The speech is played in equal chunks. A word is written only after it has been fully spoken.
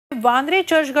Vandre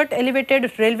Churchgate elevated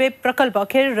railway प्रकल्प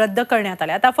अखेर रद्द करण्यात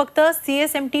आला। आता फक्त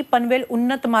CSMT पनवेल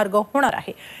उन्नत मार्ग होणार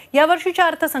आहे। या वर्षीच्या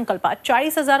अर्थसंकल्पात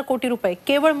 40,000 कोटी रुपये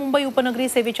केवळ मुंबई उपनगरी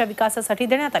सेवेच्या विकासासाठी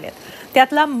देण्यात आले।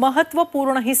 त्यातला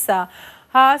महत्त्वपूर्ण हिस्सा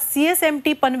हा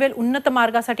CSMT पनवेल उन्नत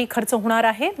मार्गासाठी खर्च होणार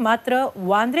आहे। मात्र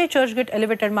वांद्रे चर्चगेट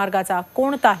एलिव्हेटेड मार्गाचा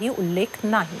कोणताही उल्लेख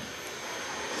नाही।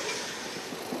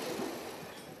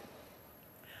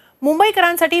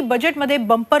 मुंबईकरांसाठी बजेटमध्ये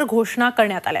बंपर घोषणा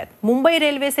करण्यात आल्या आहेत। मुंबई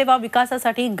रेल्वे सेवा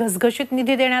विकासासाठी घसघशीत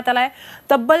निधी देण्यात आलाय।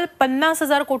 तब्बल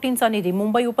 50,000 कोटींचा निधी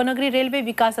मुंबई उपनगरी रेल्वे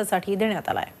विकासासाठी देण्यात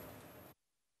आलाय।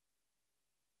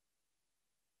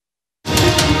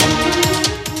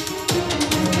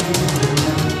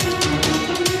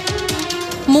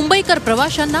 मुंबईकर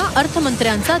प्रवाशांना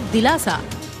अर्थमंत्र्यांचा दिलासा।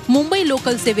 मुंबई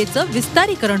लोकल सेवेचं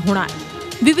विस्तारीकरण होणार।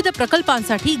 विविध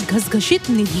प्रकल्पांसाठी घसघशीत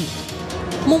निधी।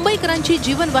 मुंबईकरांची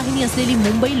जीवनवाहिनी असलेली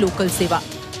मुंबई लोकल सेवा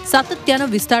सातत्यानं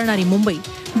विस्तारणारी मुंबई,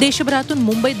 देशभरातून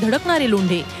मुंबईत धडकणारे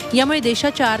लोंढे यामुळे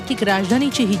देशाच्या आर्थिक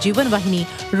राजधानीची ही जीवनवाहिनी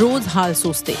रोज हाल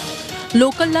सोसते।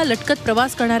 लोकलला लटकत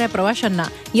प्रवास करणाऱ्या प्रवाशांना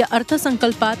या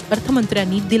अर्थसंकल्पात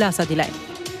अर्थमंत्र्यांनी दिलासा दिलाय।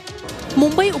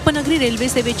 मुंबई उपनगरी रेल्वे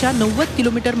सेवेच्या 90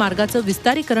 किलोमीटर मार्गाचं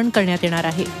विस्तारीकरण करण्यात येणार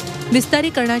आहे।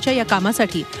 विस्तारीकरणाच्या या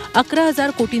कामासाठी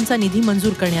 11,000 कोटींचा निधी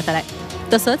मंजूर करण्यात आलाय।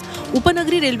 तसंच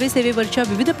उपनगरी रेल्वे सेवेवरच्या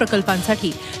विविध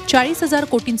प्रकल्पांसाठी 40,000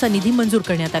 कोटींचा निधी मंजूर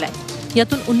करण्यात आलाय।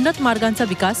 यातून उन्नत मार्गांचा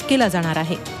विकास केला जाणार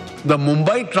आहे। The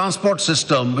Mumbai transport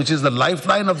system, which is the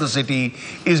lifeline of the city,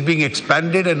 is being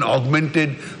expanded and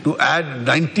augmented to add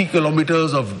 90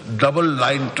 kilometers of double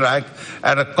line track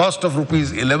at a cost of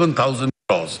rupees 11,000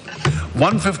 crores.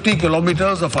 150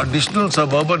 kilometers of additional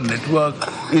suburban network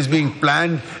is being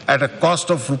planned at a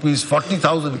cost of rupees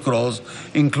 40,000 crores,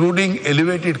 including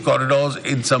elevated corridors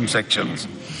in some sections.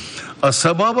 A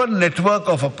suburban network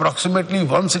of approximately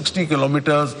 160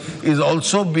 kilometers is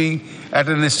also being, at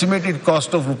an estimated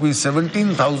cost of rupees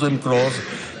 17,000 crores,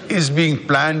 is being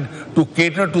planned to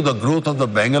cater to the growth of the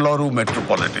Bengaluru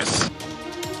metropolis.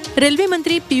 Railway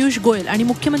मंत्री पीयूष गोयल आणि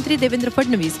मुख्यमंत्री देवेंद्र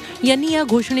फडणवीस यांनी या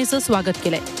घोषणेचं स्वागत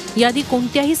केलंय। याआधी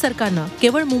कोणत्याही सरकारनं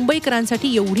केवळ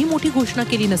मुंबईकरांसाठी एवढी मोठी घोषणा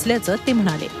केली नसल्याचं ते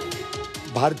म्हणाले।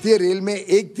 भारतीय रेल में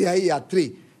 1/3 यात्री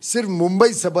सिर्फ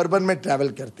मुंबई सबर्बन में ट्रैवल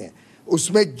करते हैं।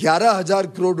 उसमें 11,000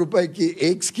 करोड़ रुपए की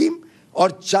एक स्कीम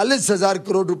और 40,000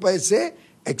 करोड़ रुपए से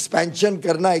एक्सपेंशन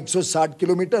करना 160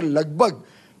 किलोमीटर, लगभग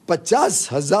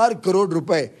 50,000 करोड़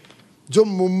रुपए जो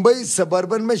मुंबई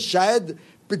सबर्बन में शायद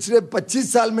पिछले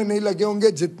 25 साल में नहीं लगे होंगे,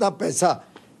 जितना पैसा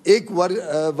एक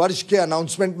वर्ष के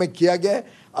अनाउंसमेंट में किया गया है।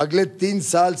 अगले 3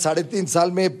 साल 3.5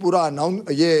 साल में पूरा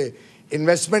ये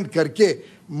इन्वेस्टमेंट करके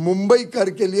मुंबई कर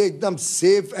के लिए एकदम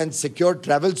सेफ एंड सिक्योर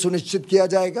ट्रैवल सुनिश्चित किया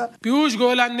जाएगा। पीयूष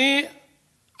गोयलांनी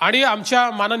आणि आमच्या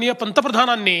माननीय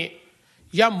पंतप्रधानांनी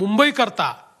या मुंबई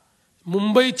करता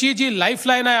मुंबईची जी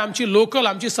लाईफलाईन आहे, आमची लोकल,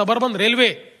 आमची सबर्बन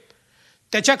रेल्वे,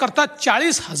 त्याच्याकरता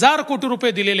 40,000 कोटी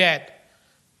रुपये दिलेले आहेत।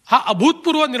 हा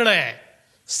अभूतपूर्व निर्णय आहे।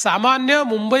 सामान्य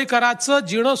मुंबईकरांचं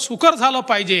जीवन सुकर झालं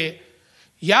पाहिजे।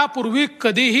 यापूर्वी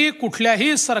कधीही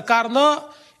कुठल्याही सरकारनं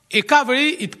एका वेळी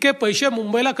इतके पैसे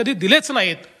मुंबईला कधी दिलेच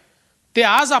नाहीत। ते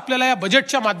आज आपल्याला या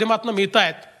बजेटच्या माध्यमातून मिळत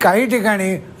आहेत। काही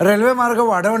ठिकाणी रेल्वे मार्ग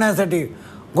वाढवण्यासाठी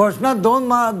घोषणा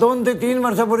 2 ते 3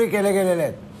 वर्षापूर्वी केले गेलेले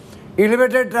आहेत।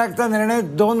 एलिव्हेटेड ट्रॅकचा निर्णय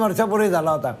 2 वर्षापूर्वी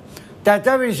झाला होता।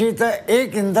 त्याच्याविषयीचं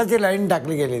 1 इंचाची लाईन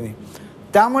टाकली गेली नाही।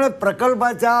 त्यामुळे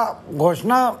प्रकल्पाच्या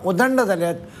घोषणा उदंड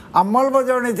झाल्यात।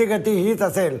 अंमलबजावणीची गती हीच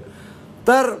असेल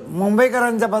तर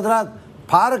मुंबईकरांच्या पदरात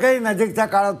फार काही नजीकच्या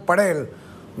काळात पडेल।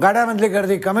 गाड्यामधली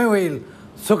गर्दी कमी होईल,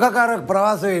 सुखकारक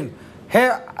प्रवास होईल। हे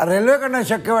रेल्वेकडनं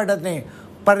शक्य वाटत नाही।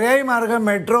 पर्यायी मार्ग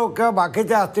मेट्रो किंवा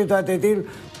बाकीच्या अस्तित्वात येतील।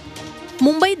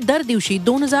 मुंबईत दर दिवशी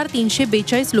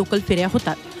 2,342 लोकल फेऱ्या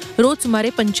होतात। रोज सुमारे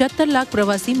 75 लाख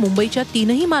प्रवासी मुंबईच्या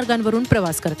 3ही मार्गांवरून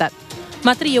प्रवास करतात।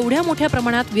 मात्र एवढ्या मोठ्या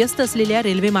प्रमाणात व्यस्त असलेल्या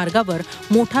रेल्वे मार्गावर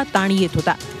मोठा ताण येत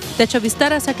होता। त्याच्या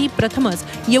विस्तारासाठी प्रथमच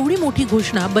एवढी मोठी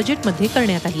घोषणा बजेटमध्ये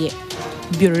करण्यात आली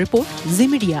आहे। Bureau report, Zee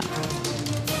media.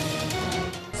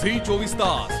 Zee 24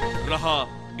 तास रहा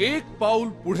एक पाऊल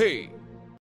पुढे।